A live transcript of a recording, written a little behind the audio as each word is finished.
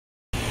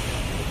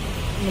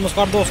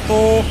नमस्कार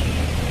दोस्तों,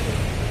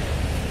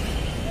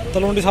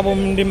 तलवंडी साबो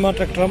मंडी में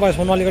ट्रैक्टर है भाई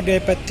Sonalika DI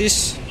 35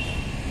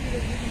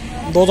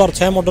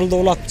 2006 model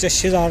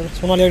 2,85,000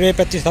 Sonalika DI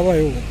 35 था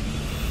भाई। वो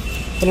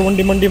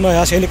तलवंडी मंडी में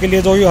है सेल के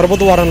लिए, जो हर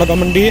बुधवार लगा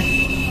मंडी।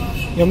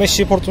 ये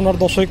मेसी फॉर्चूनर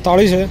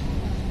 241 है,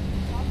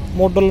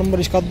 मॉडल नंबर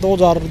इसका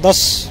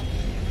 2010,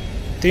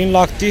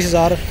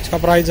 3,30,000 इसका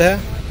प्राइस है।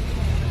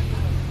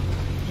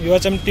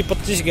 HMT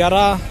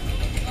 2511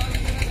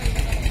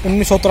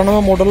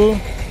 1993 मॉडल,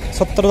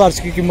 70,000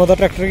 की कीमत है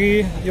ट्रैक्टर की।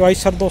 ये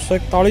आइसर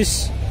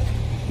 241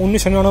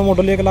 1999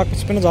 मॉडल,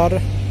 1,55,000।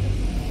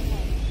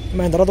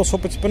 महिंद्रा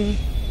 255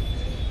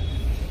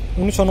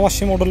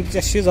 1989 मॉडल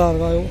 85,000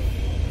 का।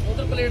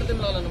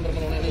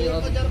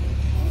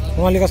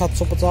 सोनालिका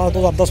 750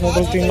 2010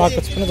 मॉडल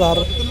 3,55,000।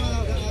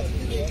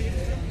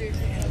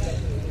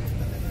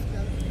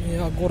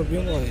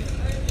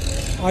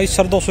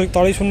 आइसर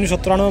 241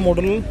 1993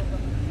 मॉडल,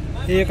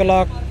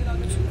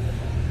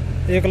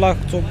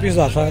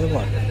 1,24,000 शायद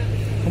भाई,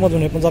 समझ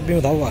नहीं पंजाबी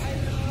में था हुआ।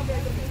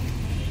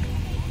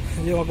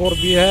 ये और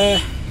भी है,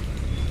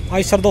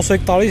 आइसर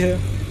 241 है,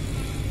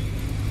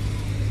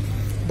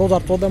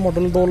 2014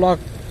 मॉडल,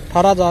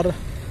 2,18,000।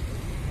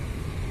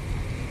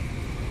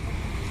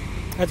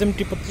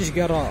 HMT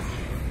 2511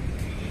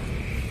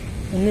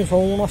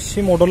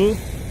 1979 मॉडल,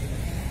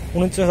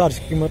 49,000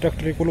 की कीमत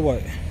ट्रैक्टर की कुल भाई।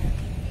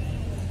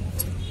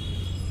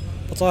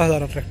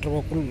 50,000 ट्रैक्टर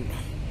का कुल।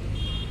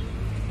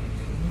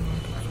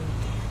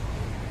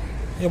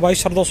 ये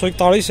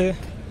 22,241 है,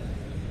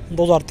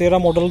 2013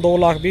 मॉडल,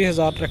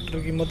 2,20,000 ट्रैक्टर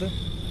की कीमत।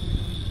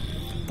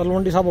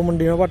 तलवंडी साबो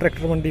मंडी में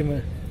ट्रैक्टर मंडी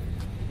में।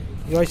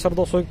 ये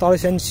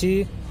 2241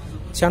 NC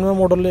 96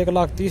 मॉडल,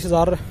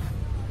 1,30,000।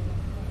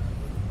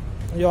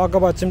 ये आगे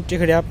बाद चिमटी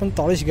खड़ी है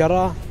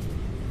 4511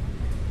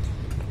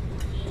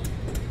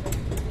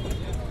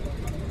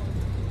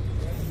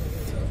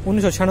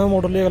 1996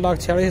 मॉडल,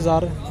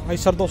 1,46,000।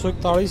 आइसर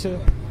 241 है,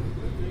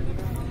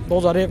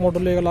 2001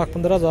 मॉडल,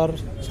 1,15,000।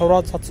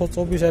 स्वराज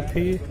 724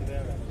 FE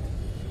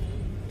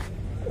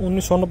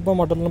 1990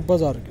 मॉडल,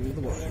 90,000 की।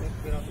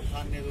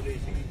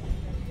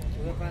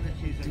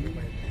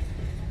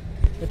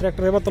 ये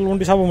ट्रैक्टर है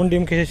तलवंडी साबो मंडी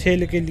में किसी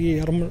सेल के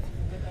लिए, और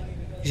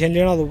किसी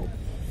लेना तो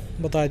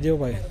बता दियो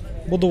भाई।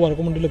 बुधवार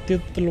को मंडी लगती है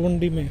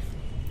तलवंडी में।